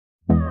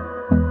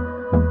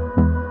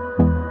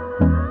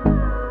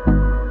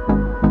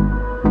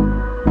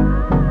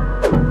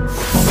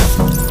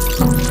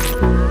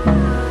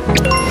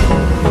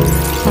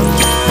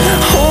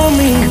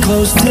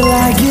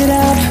I get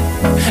up,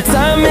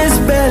 time is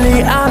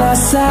barely on our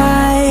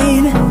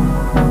side.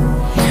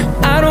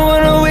 I don't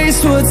wanna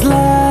waste what's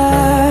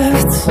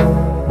left.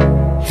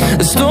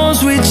 The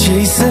storms we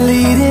chase are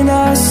leading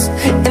us,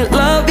 and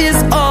love is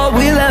all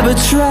we'll ever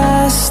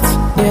trust.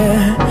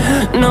 Yeah,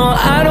 no,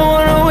 I don't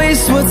wanna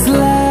waste what's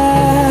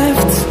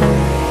left.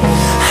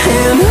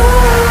 And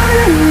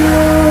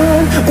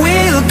on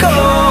we'll go,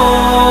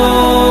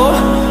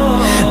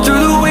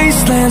 through the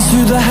wastelands,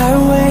 through the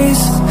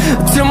highways,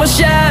 till my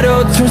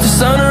shadow turns to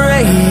sun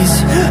rays.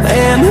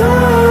 And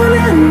on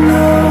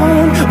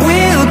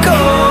we'll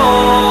go,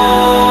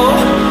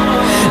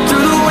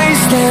 through the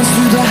wastelands,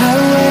 through the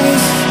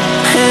highways,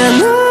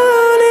 and on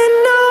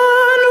we'll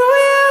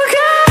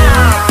go.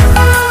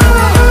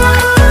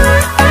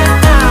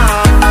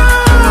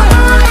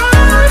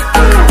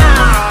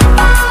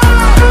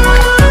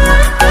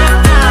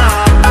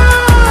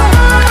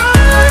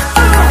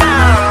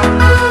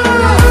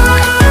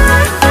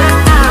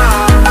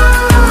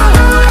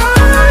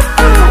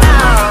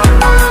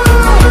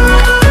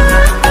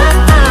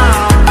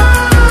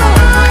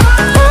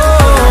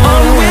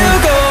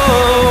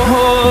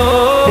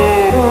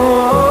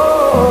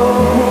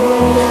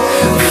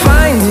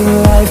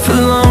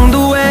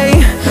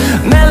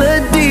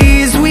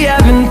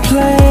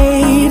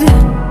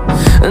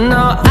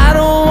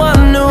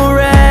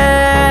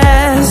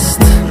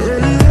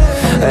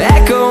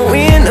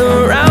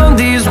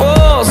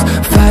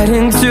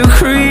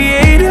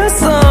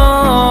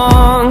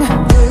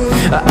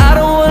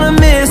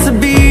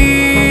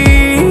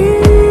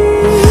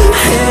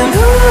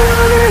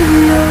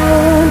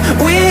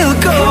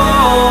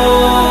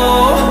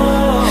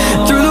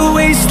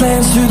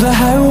 Through the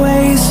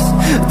highways,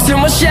 till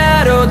my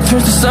shadow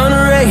turns to sun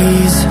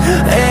rays.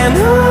 And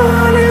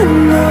on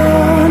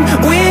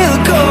we'll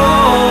go,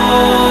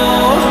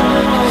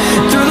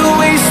 through the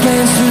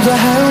wastelands, through the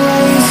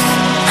highways,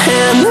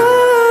 and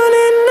on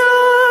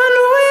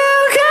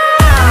we'll go.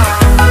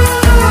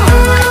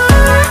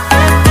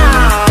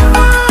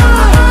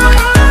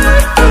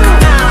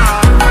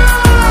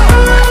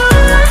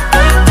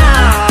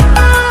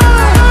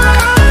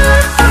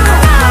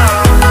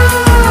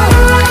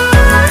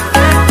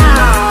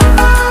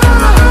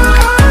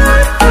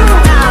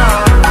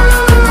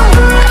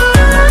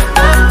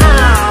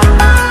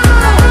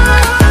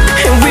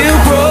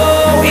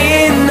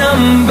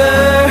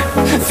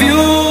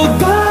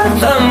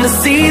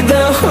 See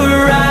the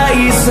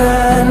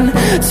horizon,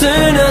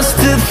 turn us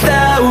to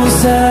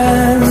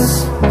thousands.